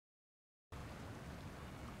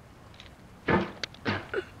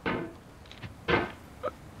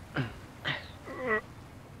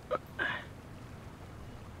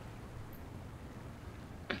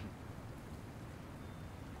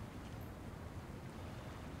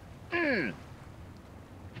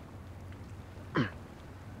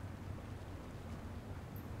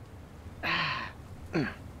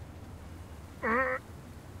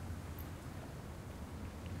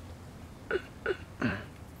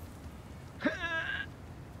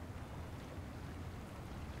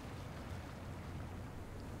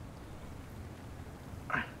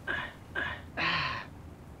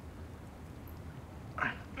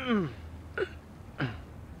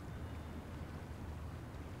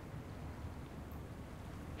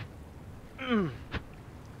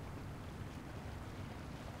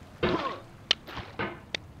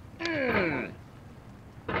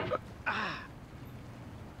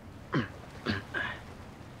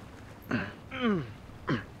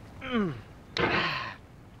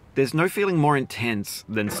There's no feeling more intense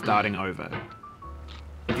than starting over.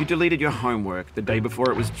 If you deleted your homework the day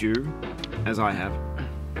before it was due, as I have,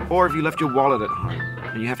 or if you left your wallet at home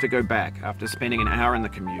and you have to go back after spending an hour in the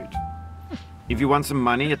commute. If you won some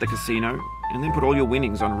money at the casino and then put all your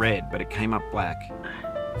winnings on red but it came up black.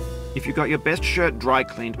 If you got your best shirt dry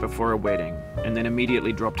cleaned before a wedding and then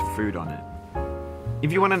immediately dropped food on it.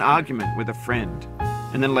 If you won an argument with a friend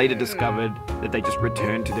and then later discovered that they just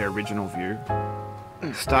returned to their original view.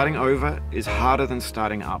 Starting over is harder than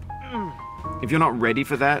starting up. If you're not ready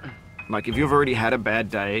for that, like if you've already had a bad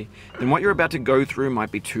day, then what you're about to go through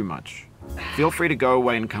might be too much. Feel free to go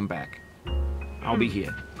away and come back. I'll be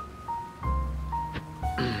here.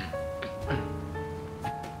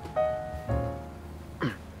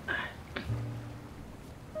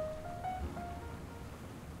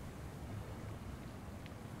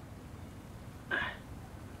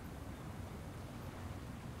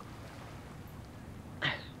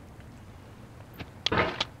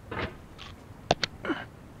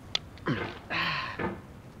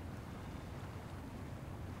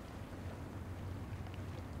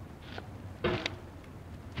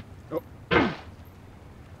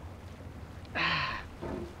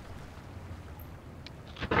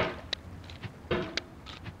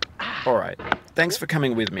 Alright, thanks for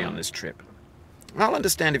coming with me on this trip. I'll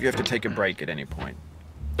understand if you have to take a break at any point.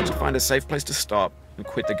 Just find a safe place to stop and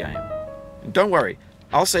quit the game. And don't worry,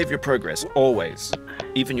 I'll save your progress, always,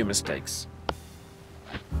 even your mistakes.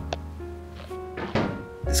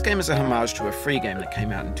 This game is a homage to a free game that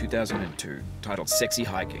came out in 2002, titled Sexy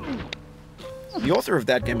Hiking. The author of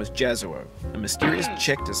that game was Jazzuo, a mysterious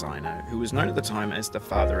Czech designer who was known at the time as the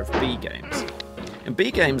father of B games. And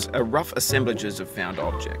B games are rough assemblages of found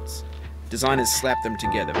objects. Designers slap them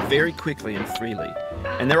together very quickly and freely,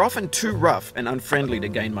 and they're often too rough and unfriendly to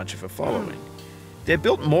gain much of a following. They're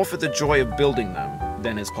built more for the joy of building them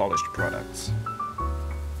than as polished products.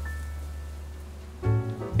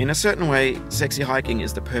 In a certain way, Sexy Hiking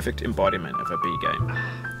is the perfect embodiment of a B game.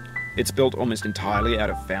 It's built almost entirely out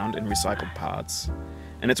of found and recycled parts,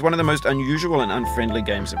 and it's one of the most unusual and unfriendly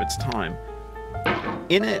games of its time.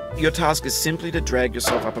 In it, your task is simply to drag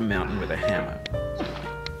yourself up a mountain with a hammer.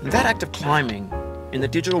 And that act of climbing, in the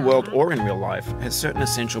digital world or in real life, has certain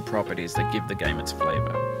essential properties that give the game its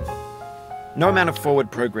flavor. No amount of forward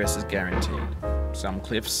progress is guaranteed. Some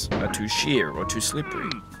cliffs are too sheer or too slippery.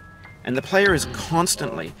 And the player is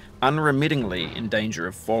constantly, unremittingly in danger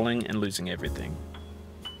of falling and losing everything.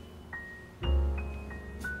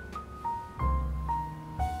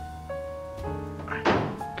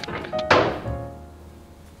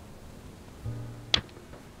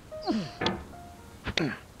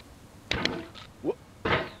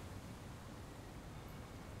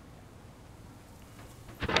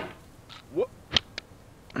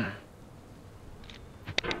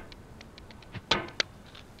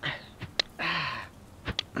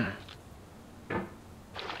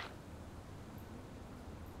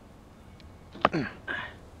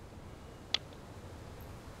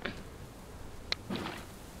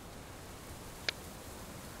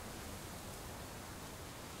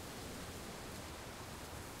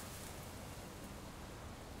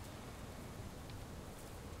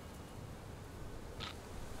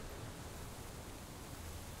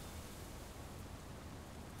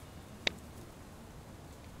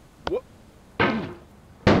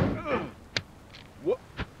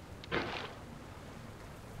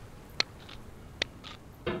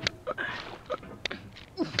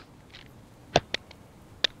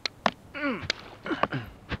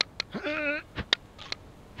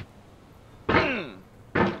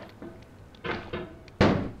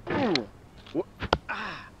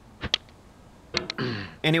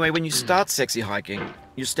 Anyway, when you start Sexy Hiking,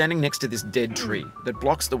 you're standing next to this dead tree that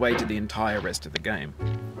blocks the way to the entire rest of the game.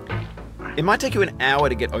 It might take you an hour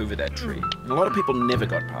to get over that tree, and a lot of people never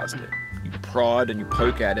got past it. You prod and you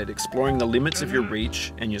poke at it, exploring the limits of your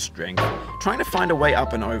reach and your strength, trying to find a way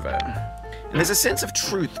up and over. And there's a sense of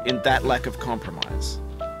truth in that lack of compromise.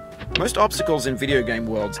 Most obstacles in video game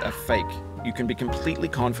worlds are fake. You can be completely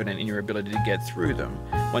confident in your ability to get through them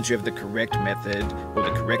once you have the correct method or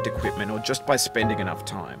the correct equipment or just by spending enough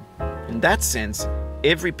time. In that sense,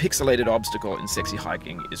 every pixelated obstacle in Sexy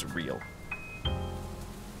Hiking is real.